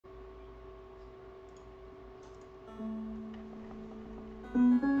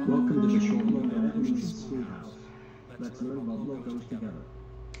Welcome to the Schoolhouse. Let's learn about logos together.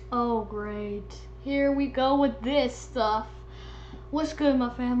 Oh great. Here we go with this stuff. What's good, my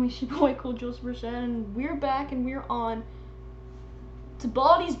family? It's your boy Cool Joseph Burchett, and we're back and we're on to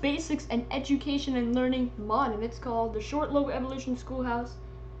Baldi's Basics and Education and Learning Mod, and it's called the Short Logo Evolution Schoolhouse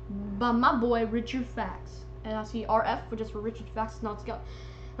by my boy Richard Facts. And I see RF, which is for Richard Facts.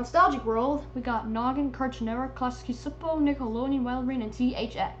 Nostalgic World. We got Noggin, Cartoon Network, Classic Suppo, Nickelodeon, Wildbrain, and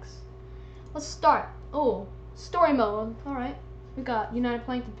THX. Let's start. Oh, story mode. Alright. We got United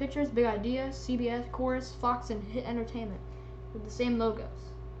Plankton Pictures, Big Idea, CBS, Chorus, Fox, and Hit Entertainment with the same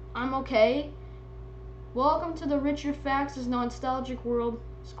logos. I'm okay. Welcome to the Richard Facts' Nostalgic World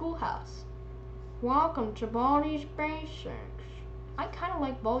Schoolhouse. Welcome to Baldi's Basics. I kind of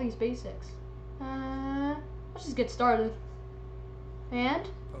like Baldi's Basics. Let's just get started. And?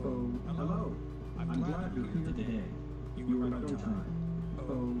 Oh, hello. I'm glad you're here today. You were right on time.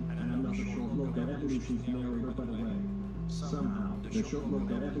 Oh, and another short look at Evolution's narrator, by the way. Somehow, the short look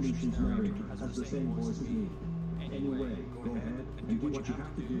at Evolution's narrator has the same voice as me. Anyway, go ahead and do what you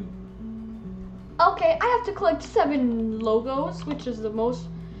have to do. Okay, I have to collect 7 logos, which is the most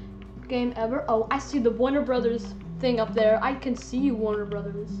game ever. Oh, I see the Warner Brothers thing up there. I can see you, Warner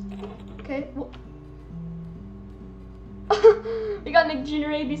Brothers. Okay, well, we got Nick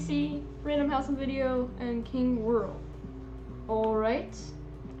Jr., ABC, Random House and Video, and King World. Alright.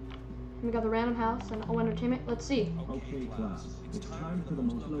 We got the Random House and O Entertainment. Let's see. Okay, class. It's time for the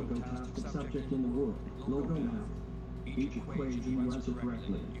most logo-tastic subject in the world. Logo math. Each equation you answer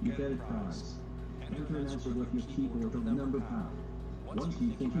correctly, you get a prize. Enter an answer with your keyboard or the number pound. Once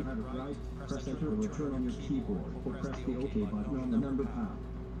you think you have it right, press enter or return on your keyboard, or press the OK button on the number pound.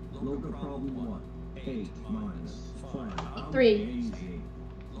 Logo problem 1. 8 minus 5. 3. Amazing.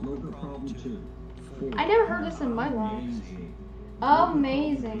 Logo problem 2. 4. I never heard this in my life.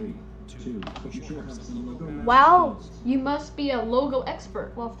 Amazing. 2. You sure have some logo math Wow, skills. you must be a logo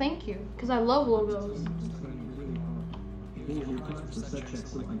expert. Well, thank you, because I love logos. Here's your prize for such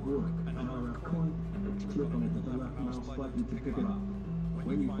excellent work. An RF coin. Click on it with the left mouse button to pick it up.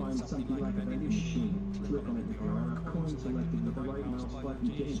 When you find something like a vending machine, click on it with your RF coin selected with the right mouse button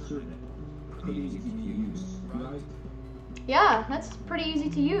to insert it. Pretty easy to use, right? Yeah, that's pretty easy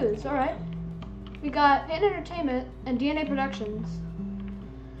to use. Alright. We got Hit Entertainment and DNA Productions.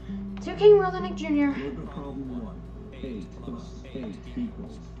 To King World and Nick Jr. Logo problem 1. 8 plus 8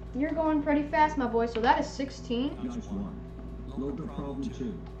 equals. You're going pretty fast, my boy, so that is 16. Nice one. Logo problem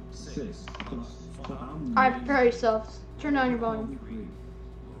 2. 6 plus 5. Alright, prepare yourselves. Turn down your volume.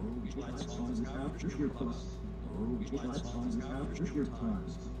 Let's find this out. Here's your plus. Let's find this out. Here's your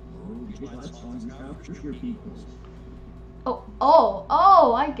times. Let's find this out. Here's your equals.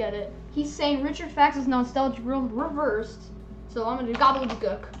 Oh, I get it. He's saying Richard Facts' Nostalgic World reversed. So I'm gonna do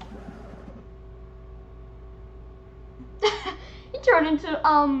gobbledygook. He turned into,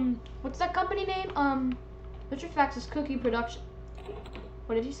 what's that company name? Richard Facts' Cookie Production.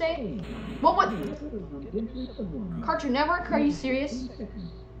 What did he say? What? Cartoon Network? Are you serious?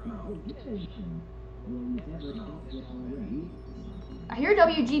 I hear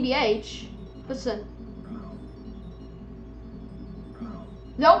WGBH. Listen.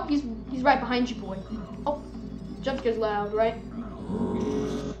 Nope, he's right behind you, boy. Oh, jump scare's loud, right?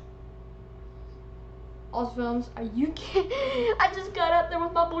 All films. Are you kidding? I just got up there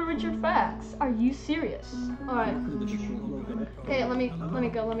with my boy Richard Facts. Are you serious? All right. Okay, let me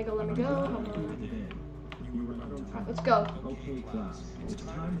go. Hold on. Alright, let's go. Okay, class. It's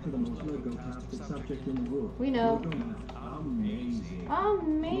time for the most logo-tastic subject in the world. We know. Logo math. Amazing.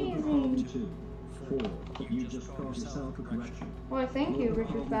 Amazing. Problem 2. 4. You just crossed yourself a correction. Well, thank you, Logo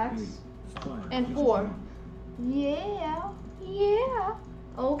Richard problem Facts. 3. 5. And You 4. just won. Yeah.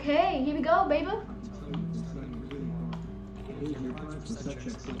 Okay, here we go, baby. Here's your prize for such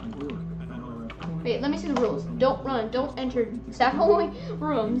excellent work. An RF coin. Wait, let me see the rules. Don't run. Don't enter staff-only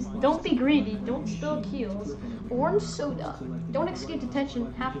rooms. Don't be greedy. Don't spill keels. Orange soda. Don't escape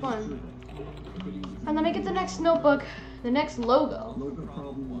detention. Have fun. And let me get the next notebook. The next logo. Logo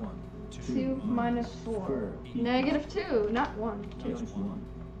problem 1. 2 minus 4. Negative 2. Not 1. 2. Just 1.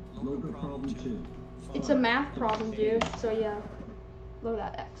 Logo problem 2. It's a math problem, dude. So yeah. Look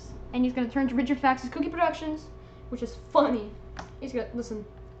at that X. And he's gonna turn to Richard Facts' Cookie Productions, which is funny. He's gonna listen.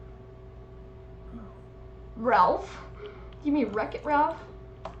 Ralph? You mean Wreck-It Ralph?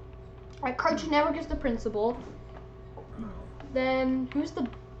 Alright, Cartoon Network is the principal. Then who's the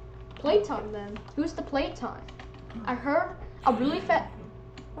playtime then? Who's the playtime? I heard a really fat.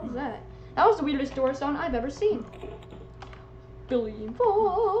 What was that? That was the weirdest door sound I've ever seen. Billy and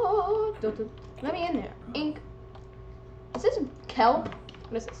Bob. Let me in there. Ink. Is this kelp?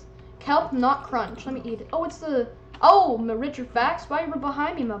 What is this? Kelp not crunch. Let me eat it. Oh, it's the... Oh, my Richard Facts. Why you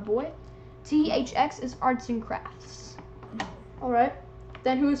behind me, my boy? THX is arts and crafts. Alright.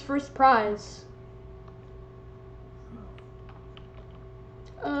 Then who's first prize?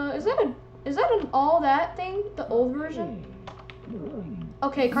 Is that an all that thing? The old version?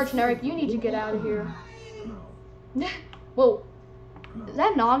 Okay, Cartoon Network, you need to get out of here. Whoa. Is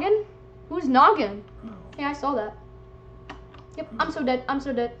that Noggin? Who's Noggin? Hey, I saw that. Yep, I'm so dead. I'm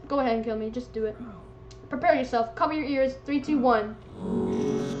so dead. Go ahead and kill me. Just do it. Prepare yourself. Cover your ears. 3, 2,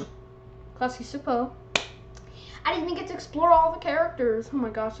 1. Classic Suppo. I didn't even get to explore all the characters. Oh my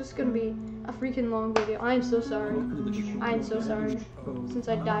gosh, this is gonna be a freaking long video. I am so sorry. I am so sorry. Since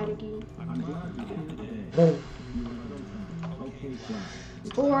I died again.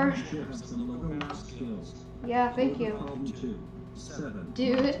 4. Yeah, thank you.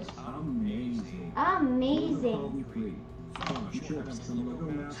 Dude. Amazing.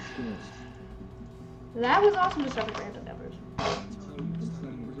 That was awesome to start with random numbers.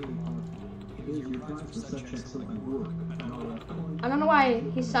 I don't know why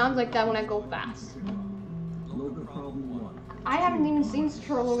he sounds like that when I go fast. I haven't even seen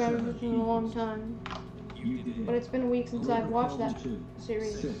Turtle Gun in a long time. But it's been a week since I've watched that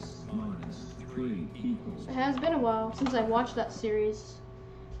series. It has been a while since I watched that series.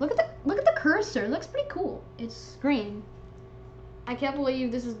 Look at the cursor. It looks pretty cool. It's green. I can't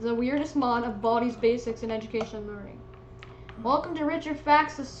believe this is the weirdest mod of Baldi's Basics in Education and Learning. Welcome to Richard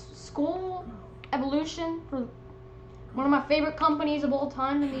Facts' School Evolution for one of my favorite companies of all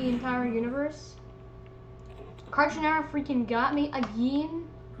time in the entire universe. Cartoon Network freaking got me again,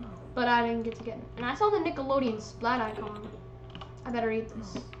 but I didn't get to get it. And I saw the Nickelodeon splat icon. I better read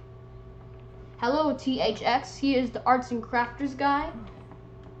this. Hello, THX. He is the arts and crafters guy.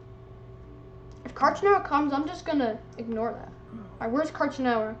 If Cartoon Network comes, I'm just gonna ignore that. Alright, where's Cartoon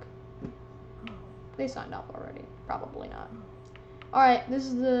Network? They signed up already. Probably not. Alright, this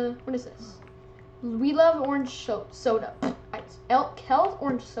is the... What is this? We love orange soda. It's Kel's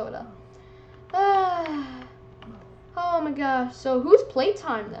orange soda. Oh my gosh. So who's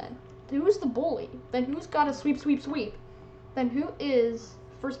playtime then? Who's the bully? Then who's got a sweep, sweep, sweep? Then who is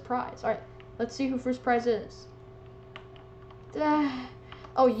first prize? Alright, let's see who first prize is.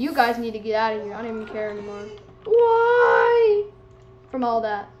 Oh, you guys need to get out of here. I don't even care anymore. Why? From all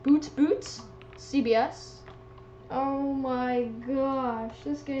that. Boots? CBS? Oh my gosh.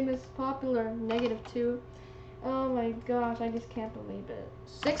 This game is popular. -2. Oh my gosh. I just can't believe it.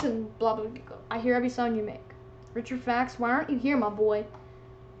 6 and blah blah blah. I hear every sound you make. Richard Facts, why aren't you here, my boy?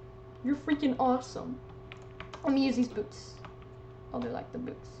 You're freaking awesome. Let me use these boots. Oh, they're like the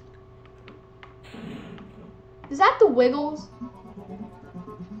boots. Is that the Wiggles?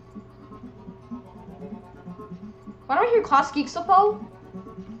 Why do I hear Class Geek Suppo?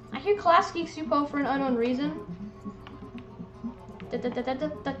 I hear Class Geek Suppo for an unknown reason. I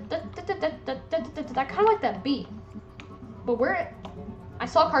kind of like that beat. But where? I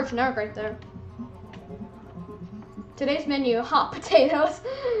saw Cartoon Network right there. Today's menu, hot potatoes.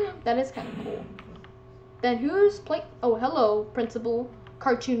 That is kind of cool. Then who's play? Oh, hello, Principal.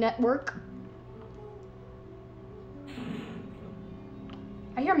 Cartoon Network.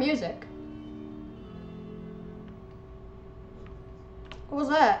 I hear music. What was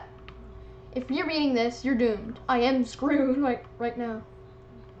that? If you're reading this, you're doomed. I am screwed like right now.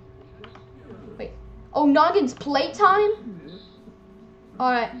 Wait. Oh, Noggin's playtime?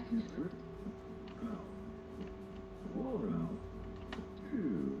 Alright.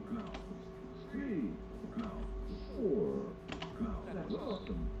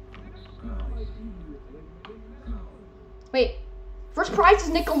 Wait. First prize is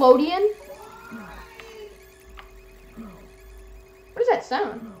Nickelodeon? What is that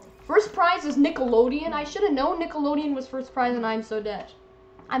sound? First prize is Nickelodeon? I should have known Nickelodeon was first prize and I'm so dead.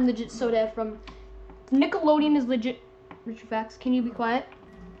 I'm legit so dead from... Nickelodeon is legit... Richard Facts, can you be quiet?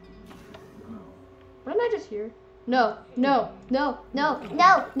 What did I just hear? No.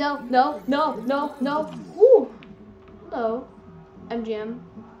 Woo! Hello. MGM.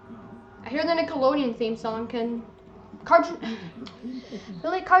 I hear the Nickelodeon theme song. Can... Cartoon...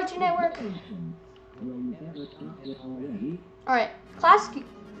 Really? Cartoon Network? Alright. Class Geek...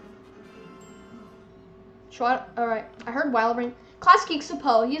 Alright. I heard Wild Brain. Class Geek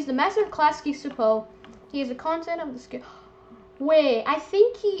Suppo. He is the master of Class Geek Suppo. He is the content of the skill. Wait. I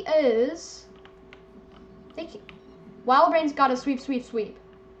think he is... Wild Brain's got a sweep, sweep, sweep.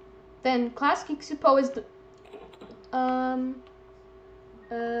 Then Class Geek Suppo is the...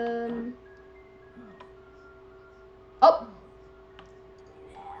 Oh!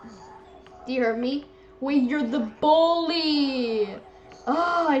 Do you hear me? Wait, you're the bully!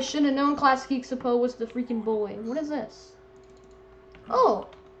 Oh, I should have known Classic Geek Suppo was the freaking bully. What is this? Oh,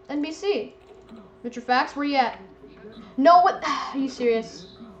 NBC. Richard Fax, where you at? No, what? Are you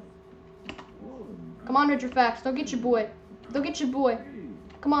serious? Come on, Richard Fax. Don't get your boy. Don't get your boy.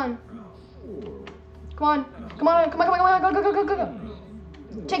 Come on. Come on. Come on. Come on. Come on. Come on. Go, go, go, go, go, go.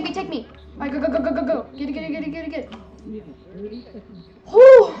 Take me. Take me. All right, go, go, go, go, go, go. Get it, get it, get it, get it, get it.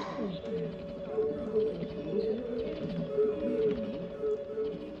 Whew.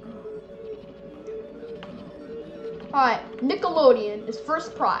 Alright, Nickelodeon is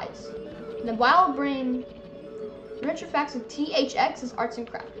first prize. Then Wild Brain, Richard Fax, and THX is Arts and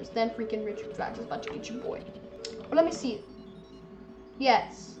Crafters. Then freaking Richard Fax is about to get your boy. But let me see.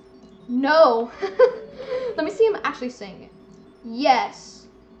 Yes. No. Let me see him actually saying it. Yes.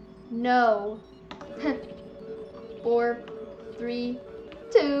 No. 4, 3,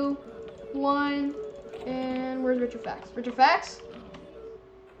 2, 1. And where's Richard Fax? Richard Fax?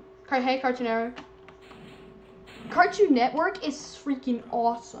 Hey, Cartoon Network. Cartoon Network is freaking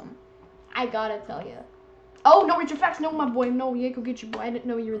awesome. I gotta tell you. Oh, no, Richard Fax. No, my boy. No, yeah, go get your boy. I didn't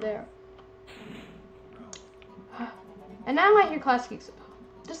know you were there. And now I hear Classic Geek Suppo.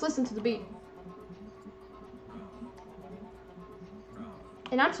 Just listen to the beat.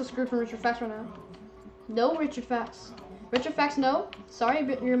 And I'm so screwed from Richard Fax right now. No, Richard Fax. Richard Fax, no. Sorry,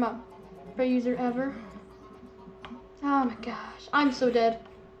 but you're my favorite user ever. Oh my gosh. I'm so dead.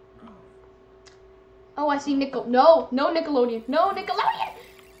 Oh, I see Nickel. No, no Nickelodeon. No Nickelodeon!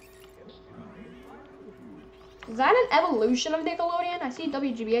 Is that an evolution of Nickelodeon? I see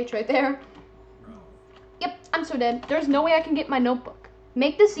WGBH right there. Yep, I'm so dead. There's no way I can get my notebook.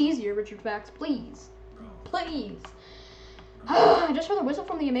 Make this easier, Richard Fax, please. Please. Just for the whistle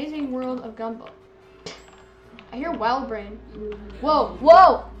from the amazing world of Gumball. I hear Wild Brain. Whoa,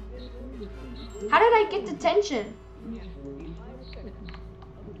 whoa! How did I get detention?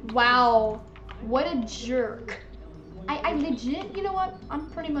 Wow. What a jerk. I legit, you know what? I'm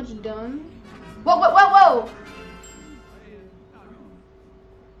pretty much done. Whoa, whoa, whoa, whoa!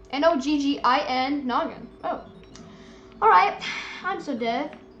 Noggin, Noggin. Oh. Alright, I'm so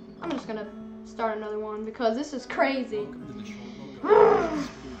dead. I'm just gonna start another one because this is crazy.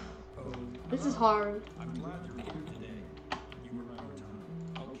 This is hard. I'm glad you're here today. You were right on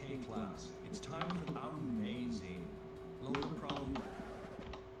time. Okay, class. It's time for the amazing local problem.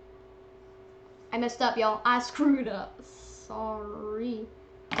 I messed up, y'all. I screwed up. Sorry.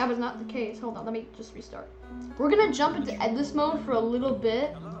 That was not the case. Hold on, let me just restart. We're gonna jump into endless mode for a little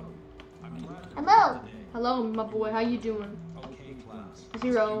bit. Hello. Hello, my boy. How you doing? Okay, class.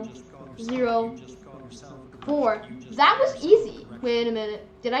 0, 0, 4. That was easy. Wait a minute.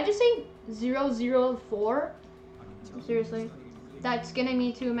 Did I just say 0, 0, 4? Seriously? That's getting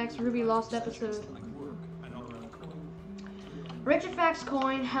me to a Max Ruby Lost episode. Richard Fax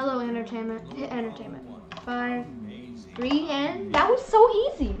coin. Hello, entertainment. Hit entertainment. 5, 3, and that was so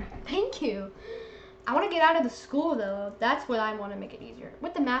easy. Thank you. I want to get out of the school though. That's what I want to make it easier.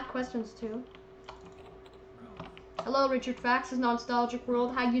 With the math questions too. Hello, Richard Fax's Nostalgic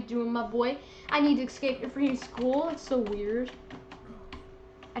World. How you doing, my boy? I need to escape your free school. It's so weird.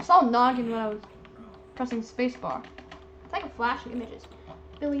 I saw Noggin when I was pressing spacebar. It's like a flashing images.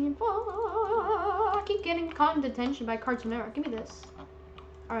 Billion. I keep getting caught in detention by Cartoon Network. Give me this.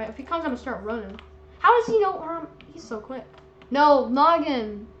 All right, if he comes, I'm gonna start running. How does he know where I'm? He's so quick. No,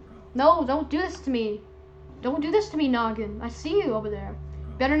 Noggin. No, don't do this to me. Don't do this to me, Noggin. I see you over there.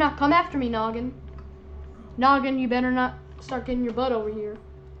 Better not come after me, Noggin. Noggin, you better not start getting your butt over here.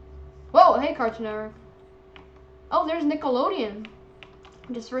 Whoa, hey, Cartoon Network. Oh, there's Nickelodeon.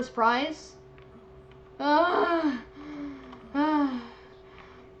 Just first prize.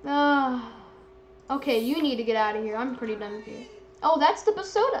 Okay, you need to get out of here. I'm pretty done with you. Oh, that's the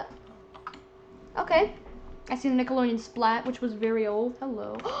Basoda. Okay. I see the Nickelodeon Splat, which was very old.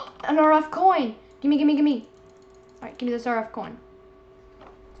 Hello. An RF coin. Gimme, gimme, gimme. Alright, give me this RF coin.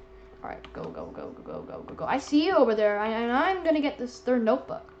 Alright, go, go, go, go, go, go, go, go. I see you over there. And I'm gonna get this third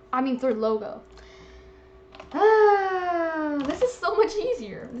notebook. I mean, third logo. This is so much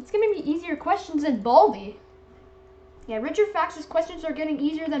easier. It's gonna be easier questions than Baldi. Yeah, Richard Fax's questions are getting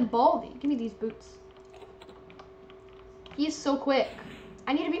easier than Baldi. Give me these boots. He is so quick.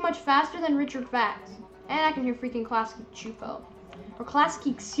 I need to be much faster than Richard Fax. And I can hear freaking Classic Chupo. Or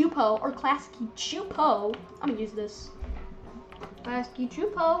Classic Suppo. Or Classic Chupo. I'm gonna use this. Classic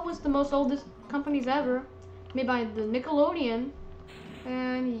Chupo was the most oldest companies ever. Made by the Nickelodeon.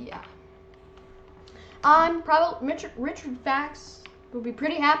 And yeah. I'm probably Richard Fax will be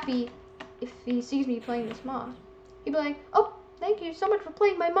pretty happy if he sees me playing this mod. He'd be like, oh, thank you so much for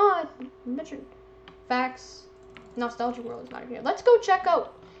playing my mod. Richard Fax Nostalgia World is not here. Let's go check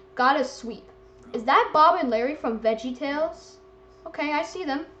out Goddess Sweep. Is that Bob and Larry from VeggieTales? Okay, I see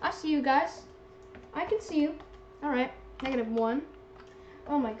them. I see you guys. I can see you. Alright, -1.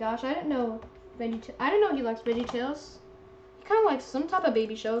 Oh my gosh, I didn't know I didn't know he likes VeggieTales. He kind of likes some type of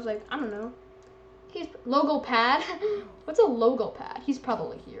baby shows, like, I don't know. He's logo pad. What's a logo pad? He's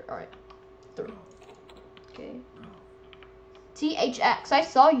probably here. Alright. 3. Okay. THX. I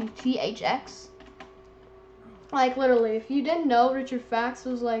saw you, THX. Like, literally, if you didn't know Richard Fax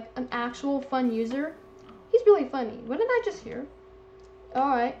was, like, an actual fun user, he's really funny. What did I just hear?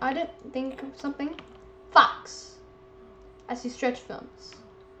 Alright, I didn't think of something. Fox. I see stretch films.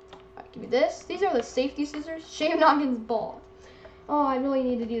 Alright, give me this. These are the safety scissors. Shave Noggin's ball. Oh, I really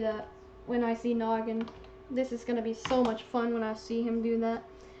need to do that when I see Noggin. This is gonna be so much fun when I see him do that.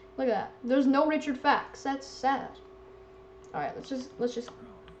 Look at that. There's no Richard Fax. That's sad. Alright, let's just.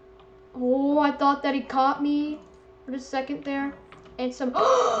 Oh, I thought that he caught me for a second there. And some.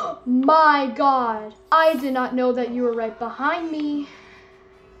 My God! I did not know that you were right behind me.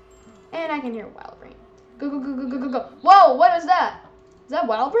 And I can hear Wild Brain. Go, go, go, go, go, go, go. Whoa, what was that? Is that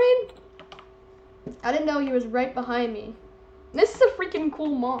Wild Brain? I didn't know he was right behind me. This is a freaking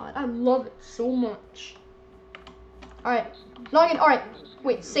cool mod. I love it so much. Alright. Noggin, alright.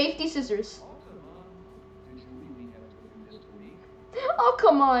 Wait, safety scissors. Oh,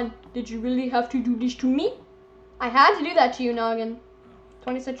 come on. Did you really have to do this to me? I had to do that to you, Noggin.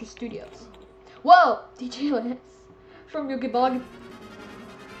 20th Century Studios. Whoa! DJ Lance. From Yugi Bog.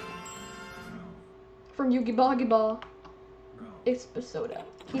 From Yugi Boggy Ball. It's Basoda.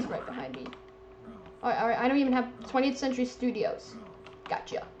 He's right behind me. Alright, I don't even have 20th Century Studios.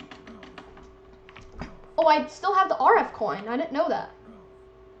 Gotcha. Oh, I still have the RF coin. I didn't know that.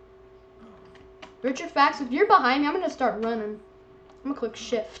 Richard Fax, if you're behind me, I'm gonna start running. I'm gonna click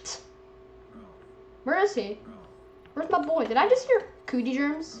shift. Where is he? Where's my boy? Did I just hear cootie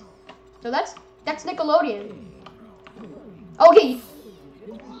germs? No, that's Nickelodeon. Okay.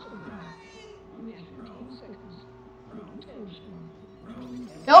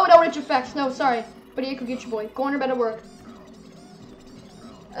 No, Richard Fax. No, sorry. But you could get your boy. Go on your better work.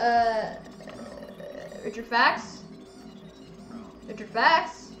 Richard Fax? Richard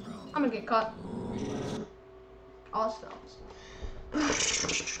Fax? I'm gonna get caught. Awesome.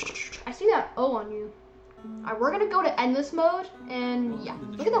 I see that O on you. Alright, we're gonna go to endless mode, and yeah,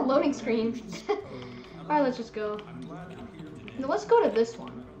 look at the loading screen. Alright, let's just go. Now let's go to this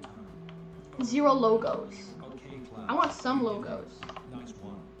one. 0 logos. I want some logos.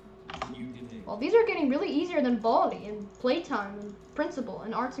 Well, these are getting really easier than Baldi and Playtime and Principal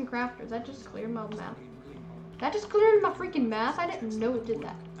and Arts and Crafters. That just cleared my math. That just cleared my freaking math. I didn't know it did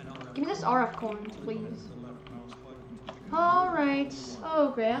that. Give me this RF coin, please. Alright.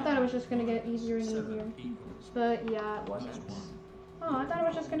 Okay, I thought it was just gonna get easier and easier. But yeah, it wasn't. Oh, I thought it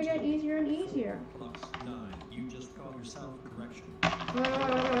was just gonna get easier and easier. +9. You just call yourself correction.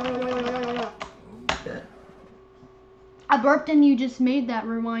 I burped and you just made that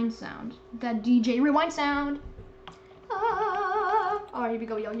rewind sound. That DJ rewind sound. Ah. Alright, here we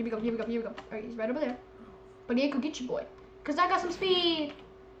go, yo. Here we go, here we go, here we go. Alright, he's right over there. But yeah, go get your boy. Cause I got some speed.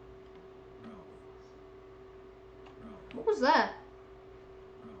 What was that?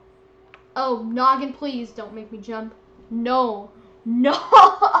 Oh, Noggin, please don't make me jump. No. No.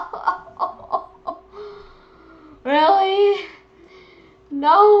 Really?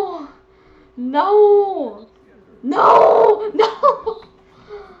 No. No. No. No.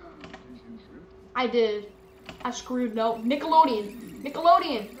 I did. I screwed. No. Nickelodeon.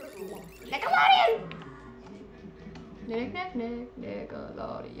 Nickelodeon. Nickelodeon. Nickelodeon.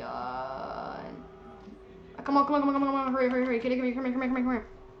 Come on, come on, come on, come on, come on, hurry, hurry, hurry, come here, come here, come here, come here.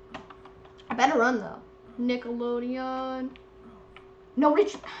 I better run though. Nickelodeon. No,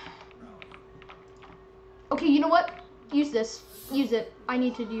 Rich. Okay, you know what? Use this. Use it. I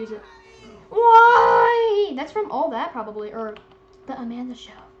need to use it. Why? That's from All That probably, or the Amanda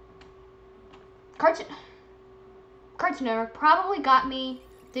Show. Cartoon Network probably got me.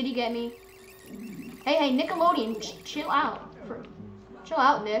 Did he get me? Hey, Nickelodeon, chill out. Chill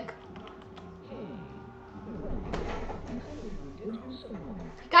out, Nick.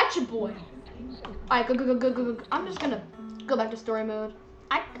 Gotcha, boy. Alright, go. I'm just gonna go back to story mode.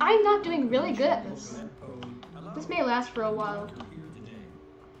 I'm not doing really good at this. This may last for a while.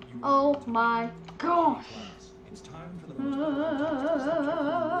 Oh my gosh.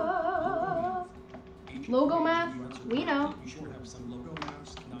 Logo math? We know.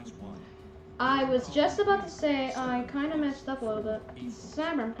 I was just about to say I kind of messed up a little bit.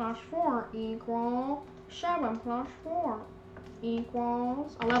 7 plus 4 equals 7 plus 4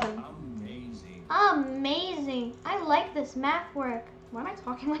 equals 11. Amazing. I like this math work. Why am I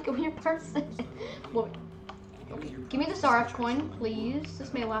talking like a weird person? Look. Okay. Give me this RF coin, please.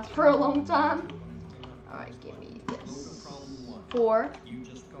 This may last for a long time. Alright, give me this. 4.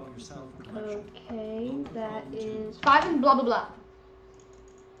 Okay, that is 5 and blah blah blah.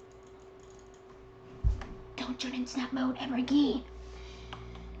 Don't turn in snap mode ever again.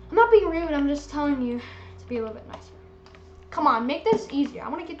 I'm not being rude, I'm just telling you to be a little bit nicer. Come on, make this easier. I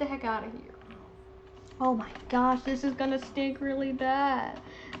want to get the heck out of here. Oh my gosh, this is gonna stink really bad.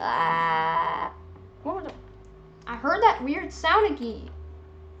 Ah. What was it? I heard that weird sound again.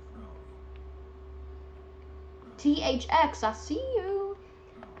 THX, I see you.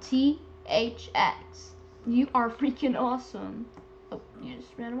 THX. You are freaking awesome. Oh, you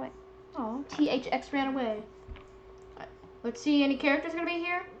just ran away. Oh, THX ran away. Right. Let's see, any characters gonna be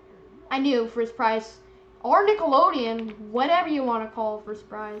here? I knew, first prize. Or Nickelodeon, whatever you want to call first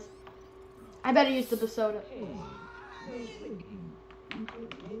prize. I better use the Basoda.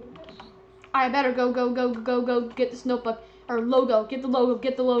 I better go get this notebook. Or logo, get the logo,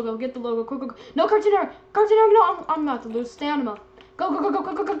 get the logo, get the logo. Quick. No, Cartoon Network, no, I'm about to lose stamina. Go,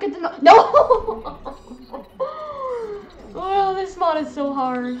 get the no. Well, this mod is so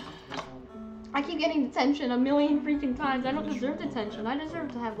hard. I keep getting detention a million freaking times. I don't deserve detention. I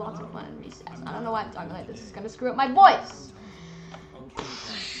deserve to have lots of fun and recess. I don't know why I'm talking like this. It's gonna screw up my voice.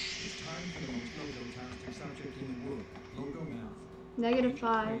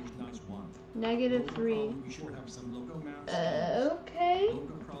 -5. -3. Okay.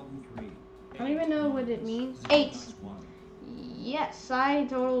 I don't even know what it means. 8. Yes, I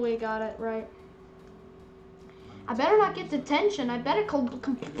totally got it right. I better not get detention. I better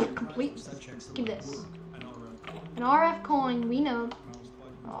complete. Give this. An RF coin, we know.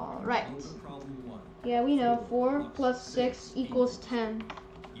 Alright. Yeah, we know. 4 plus 6 equals 10.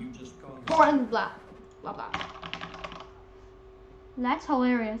 4 and blah. Blah, blah. That's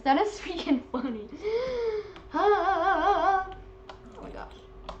hilarious. That is freaking funny. Oh my gosh.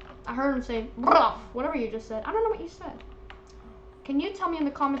 I heard him say, whatever you just said. I don't know what you said. Can you tell me in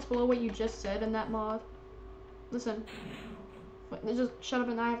the comments below what you just said in that mod? Listen. Wait, just shut up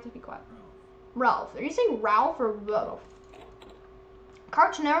and I have to be quiet. Ralph. Are you saying Ralph or Ralph?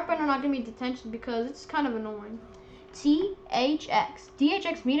 Cartoon Network better not give me detention because it's kind of annoying. THX.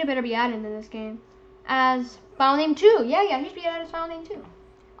 DHX Media better be added into this game. As file name 2. Yeah, he should be added as file name 2.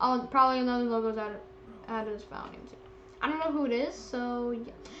 Probably another logo's added as file name 2. I don't know who it is, so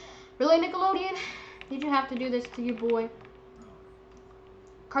yeah. Really, Nickelodeon? Did you have to do this to your boy?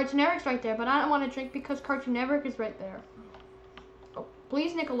 Cartoon Network's right there, but I don't want to drink because Cartoon Network is right there. Oh,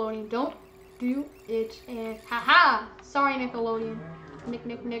 please, Nickelodeon, don't do it. And haha! Sorry, Nickelodeon.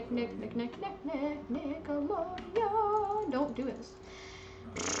 Nickelodeon. Don't do this.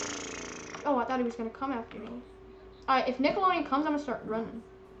 Oh, I thought he was gonna come after me. Alright, if Nickelodeon comes, I'm gonna start running.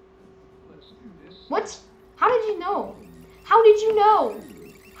 What? How did you know? How did you know?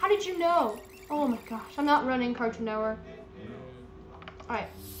 How did you know? Oh my gosh, I'm not running Cartoon Network. Alright,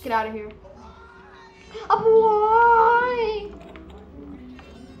 get out of here. Why?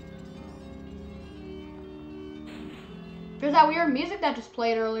 There's that weird music that just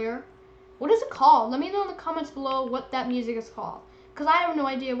played earlier. What is it called? Let me know in the comments below what that music is called. Because I have no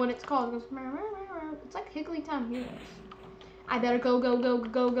idea what it's called. It goes, it's like Higgly Town Heroes. I better go.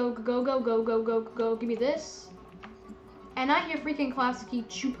 Give me this. And I hear freaking Classic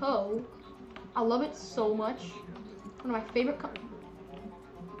Chupo. I love it so much. One of my favorite.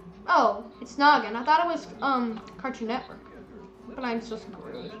 Oh, it's Noggin. I thought it was Cartoon Network. But I'm so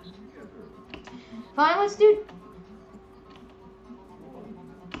screwed. Fine, let's do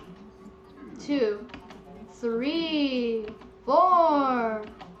 2, 3, 4.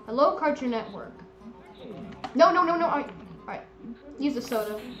 Hello, Cartoon Network. No. Alright. Use the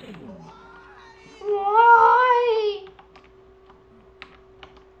soda. Why?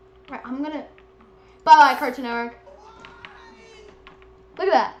 Alright, I'm gonna. Bye, Cartoon Network. Look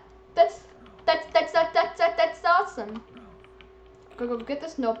at that. That's awesome. Go get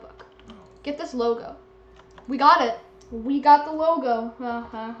this notebook. Get this logo. We got it. We got the logo.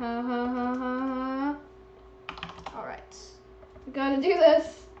 Alright. We gotta do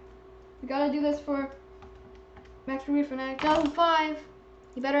this. We gotta do this for Max Ruby Fanatic 2005.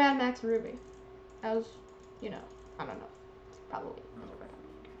 You better add Max Ruby. As, you know, I don't know. Probably.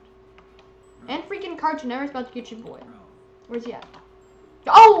 And freaking Cartoon Network's about to get your boy. Where's he at?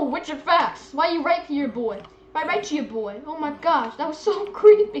 Oh, Richard Facts. Why you right to your boy? Why right to your boy? Oh my gosh, that was so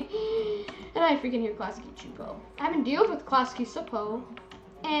creepy. And I freaking hear Classic Chupo. I haven't dealt with Classic Suppo.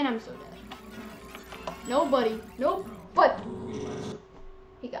 And I'm so dead. Nobody. Nope. But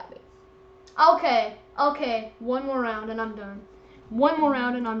he got me. Okay. One more round and I'm done. One more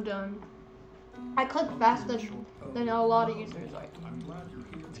round and I'm done. I click faster than a lot of users. Like,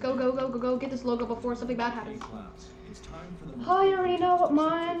 let's go. Get this logo before something bad happens. Oh, you already know what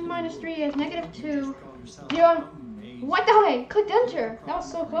mine. -3 is -2. 0. What the heck? Clicked enter. That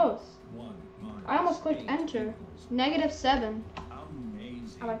was so close. I almost clicked enter. -7.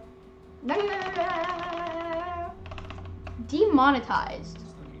 I'm like, demonetized.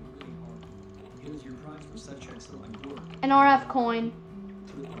 An RF coin.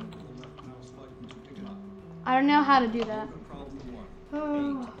 I don't know how to do that.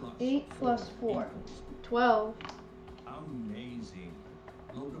 Oh, 8 plus 4. 12. Amazing.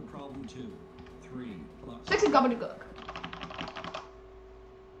 Logo problem 2. 3 plus. 6 is gobbledygook.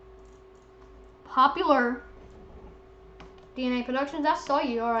 Popular. DNA Productions, I saw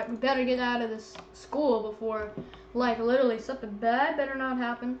you. Alright, we better get out of this school before, like, literally something bad better not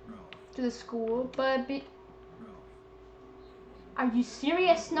happen to the school. But are you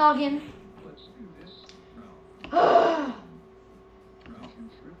serious, Noggin?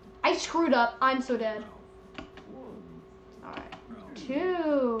 I screwed up. I'm so dead. Alright.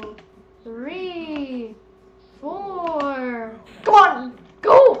 2, 3, 4. Come on!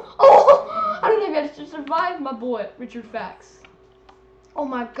 Go! Oh! I don't think I should survive, my boy, Richard Fax. Oh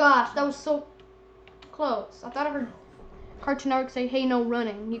my gosh, that was so close. I thought I heard Cartoon Network say, hey, no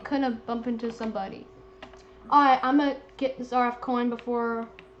running. You couldn't have bumped into somebody. Alright, I'm gonna get this RF coin before...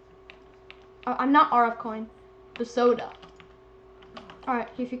 I'm not RF coin. The soda. Alright,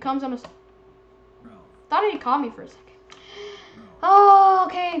 if he comes, I'm gonna... Thought he caught me for a second. Oh,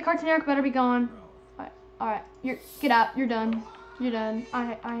 okay, Cartoon Network better be gone. Alright, get out. You're done. You're done.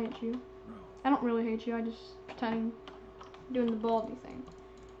 I hate you. I don't really hate you. I just pretend doing the Baldi thing.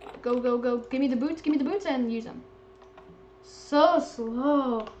 Go. Give me the boots and use them. So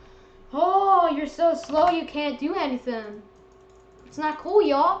slow. Oh, you're so slow you can't do anything. It's not cool,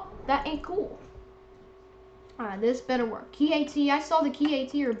 y'all. That ain't cool. Alright, this better work. Key AT. I saw the key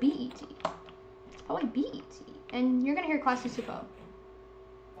AT or BET. It's probably BET. And you're gonna hear Classy Suppo.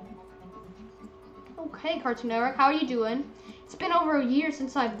 Okay, Cartoon Network, how are you doing? It's been over a year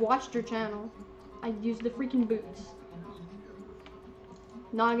since I've watched your channel. I used the freaking boots.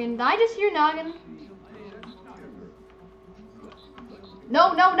 Noggin. Did I just hear Noggin?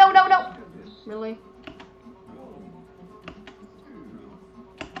 No. Really?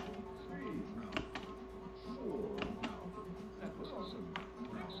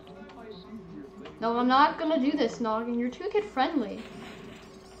 No, I'm not gonna do this, Noggin. You're too kid friendly.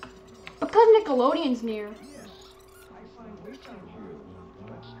 Because Nickelodeon's near.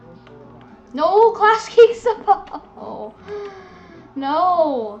 No, Class Geeks. Oh.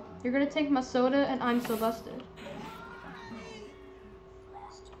 No. You're gonna take my soda and I'm so busted.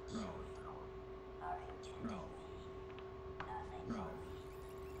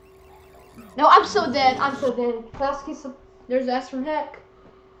 No, I'm so dead. Class Geeks. There's S from heck.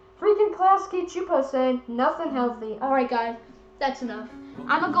 Freaking Class Geeks Chupa saying nothing healthy. Alright, guys. That's enough.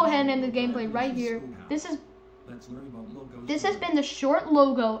 I'm gonna go ahead and end the gameplay right here. This has been the short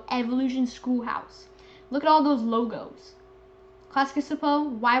logo evolution Schoolhouse. Look at all those logos. Classic Suppo,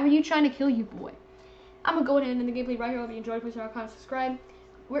 why were you trying to kill you, boy? I'm gonna go ahead and end the gameplay right here. I hope you enjoyed. Please like, comment, subscribe.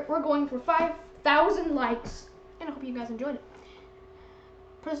 We're going for 5,000 likes, and I hope you guys enjoyed it.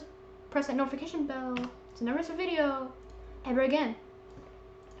 Press that notification bell to never miss a video ever again.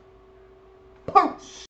 Peace.